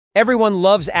Everyone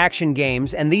loves action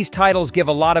games, and these titles give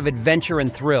a lot of adventure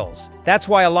and thrills. That's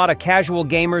why a lot of casual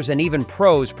gamers and even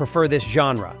pros prefer this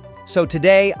genre. So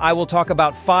today, I will talk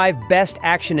about 5 best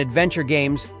action-adventure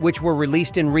games which were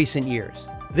released in recent years.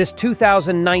 This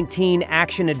 2019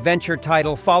 action-adventure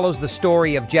title follows the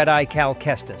story of Jedi Cal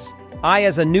Kestis. I,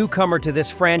 as a newcomer to this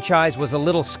franchise, was a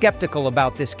little skeptical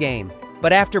about this game.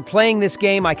 But after playing this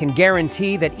game, I can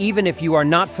guarantee that even if you are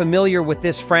not familiar with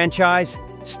this franchise,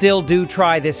 still do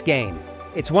try this game.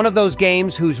 It's one of those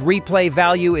games whose replay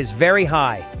value is very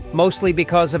high, mostly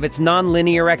because of its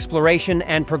non-linear exploration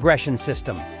and progression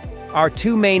system. Our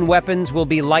 2 main weapons will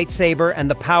be lightsaber and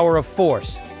the power of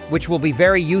force, which will be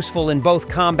very useful in both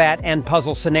combat and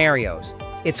puzzle scenarios.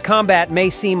 Its combat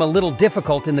may seem a little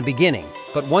difficult in the beginning,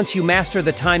 but once you master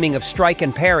the timing of strike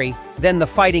and parry, then the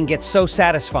fighting gets so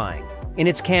satisfying. In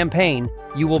its campaign,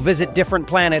 you will visit different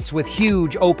planets with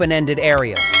huge open-ended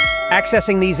areas.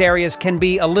 Accessing these areas can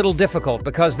be a little difficult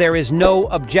because there is no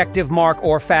objective mark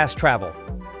or fast travel.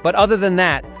 But other than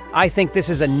that, I think this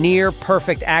is a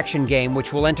near-perfect action game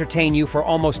which will entertain you for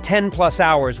almost 10+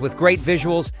 hours with great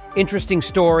visuals, interesting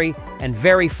story, and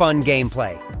very fun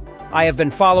gameplay. I have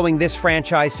been following this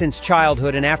franchise since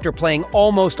childhood, and after playing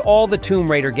almost all the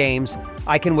Tomb Raider games,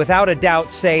 I can without a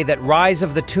doubt say that Rise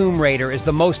of the Tomb Raider is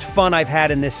the most fun I've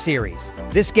had in this series.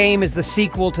 This game is the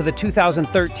sequel to the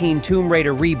 2013 Tomb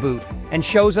Raider reboot and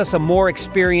shows us a more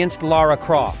experienced Lara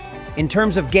Croft. In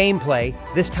terms of gameplay,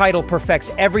 this title perfects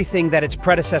everything that its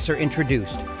predecessor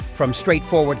introduced, from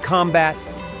straightforward combat,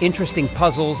 interesting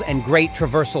puzzles, and great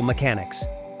traversal mechanics.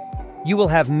 You will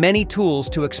have many tools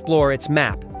to explore its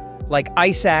map, like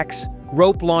ice axe,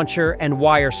 rope launcher, and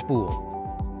wire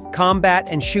spool. Combat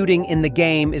and shooting in the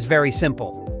game is very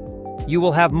simple. You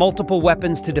will have multiple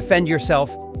weapons to defend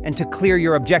yourself, and to clear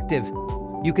your objective,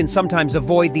 you can sometimes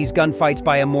avoid these gunfights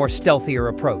by a more stealthier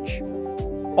approach.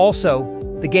 Also,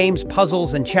 the game's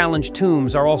puzzles and challenge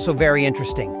tombs are also very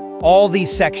interesting. All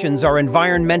these sections are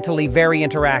environmentally very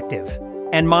interactive,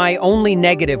 and my only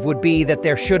negative would be that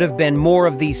there should have been more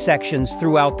of these sections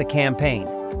throughout the campaign.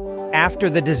 After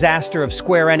the disaster of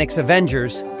Square Enix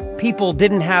Avengers, people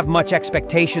didn't have much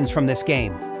expectations from this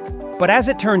game. But as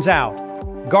it turns out,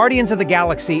 Guardians of the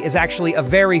Galaxy is actually a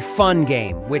very fun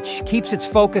game, which keeps its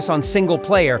focus on single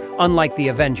player, unlike the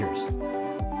Avengers.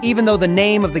 Even though the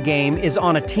name of the game is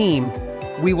on a team,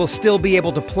 we will still be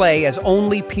able to play as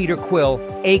only Peter Quill,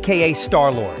 aka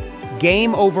Star-Lord.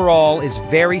 Game overall is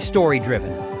very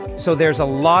story-driven, so there's a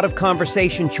lot of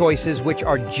conversation choices which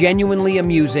are genuinely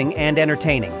amusing and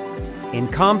entertaining. In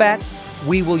combat,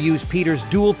 we will use Peter's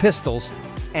dual pistols,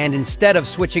 and instead of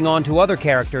switching on to other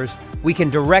characters, we can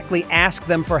directly ask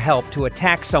them for help to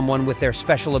attack someone with their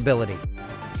special ability.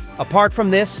 Apart from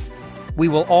this, we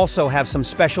will also have some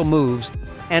special moves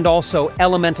and also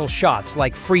elemental shots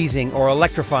like freezing or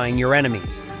electrifying your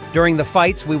enemies. During the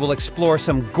fights, we will explore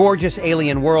some gorgeous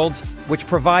alien worlds which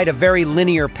provide a very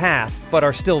linear path but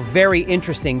are still very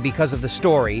interesting because of the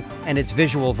story and its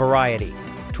visual variety.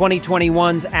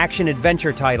 2021's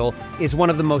action-adventure title is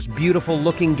one of the most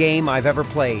beautiful-looking game I've ever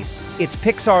played. Its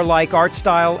Pixar-like art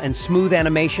style and smooth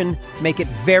animation make it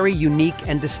very unique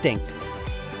and distinct.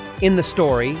 In the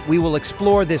story, we will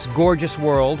explore this gorgeous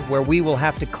world where we will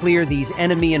have to clear these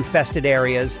enemy-infested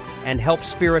areas and help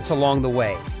spirits along the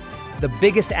way. The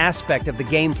biggest aspect of the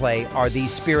gameplay are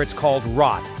these spirits called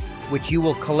Rot, which you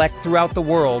will collect throughout the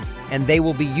world, and they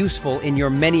will be useful in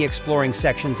your many exploring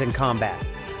sections in combat.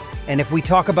 And if we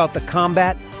talk about the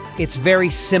combat, it's very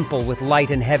simple with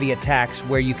light and heavy attacks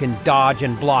where you can dodge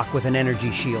and block with an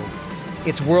energy shield.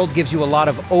 Its world gives you a lot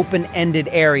of open-ended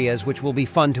areas which will be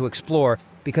fun to explore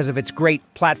because of its great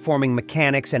platforming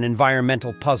mechanics and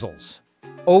environmental puzzles.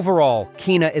 Overall,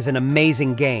 Kena is an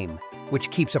amazing game, which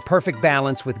keeps a perfect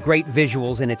balance with great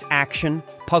visuals in its action,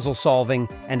 puzzle solving,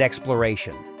 and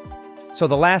exploration. So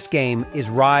the last game is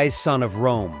Rise, Son of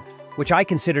Rome, which I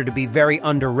consider to be very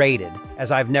underrated,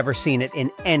 as I've never seen it in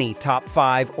any top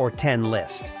 5 or 10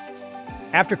 list.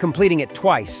 After completing it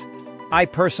twice, I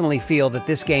personally feel that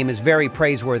this game is very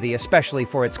praiseworthy, especially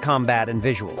for its combat and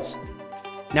visuals.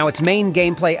 Now, its main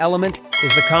gameplay element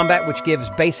is the combat, which gives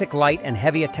basic light and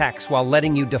heavy attacks while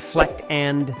letting you deflect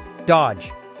and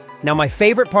dodge. Now, my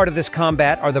favorite part of this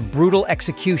combat are the brutal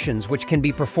executions, which can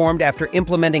be performed after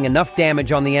implementing enough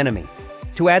damage on the enemy.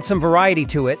 To add some variety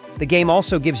to it, the game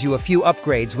also gives you a few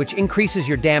upgrades, which increases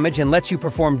your damage and lets you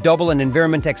perform double and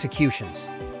environment executions.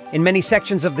 In many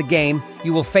sections of the game,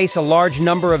 you will face a large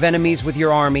number of enemies with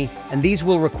your army, and these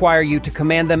will require you to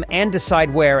command them and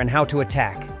decide where and how to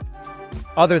attack.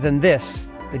 Other than this,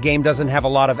 the game doesn't have a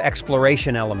lot of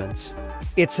exploration elements.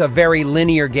 It's a very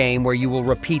linear game where you will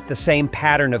repeat the same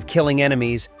pattern of killing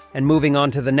enemies and moving on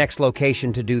to the next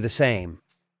location to do the same.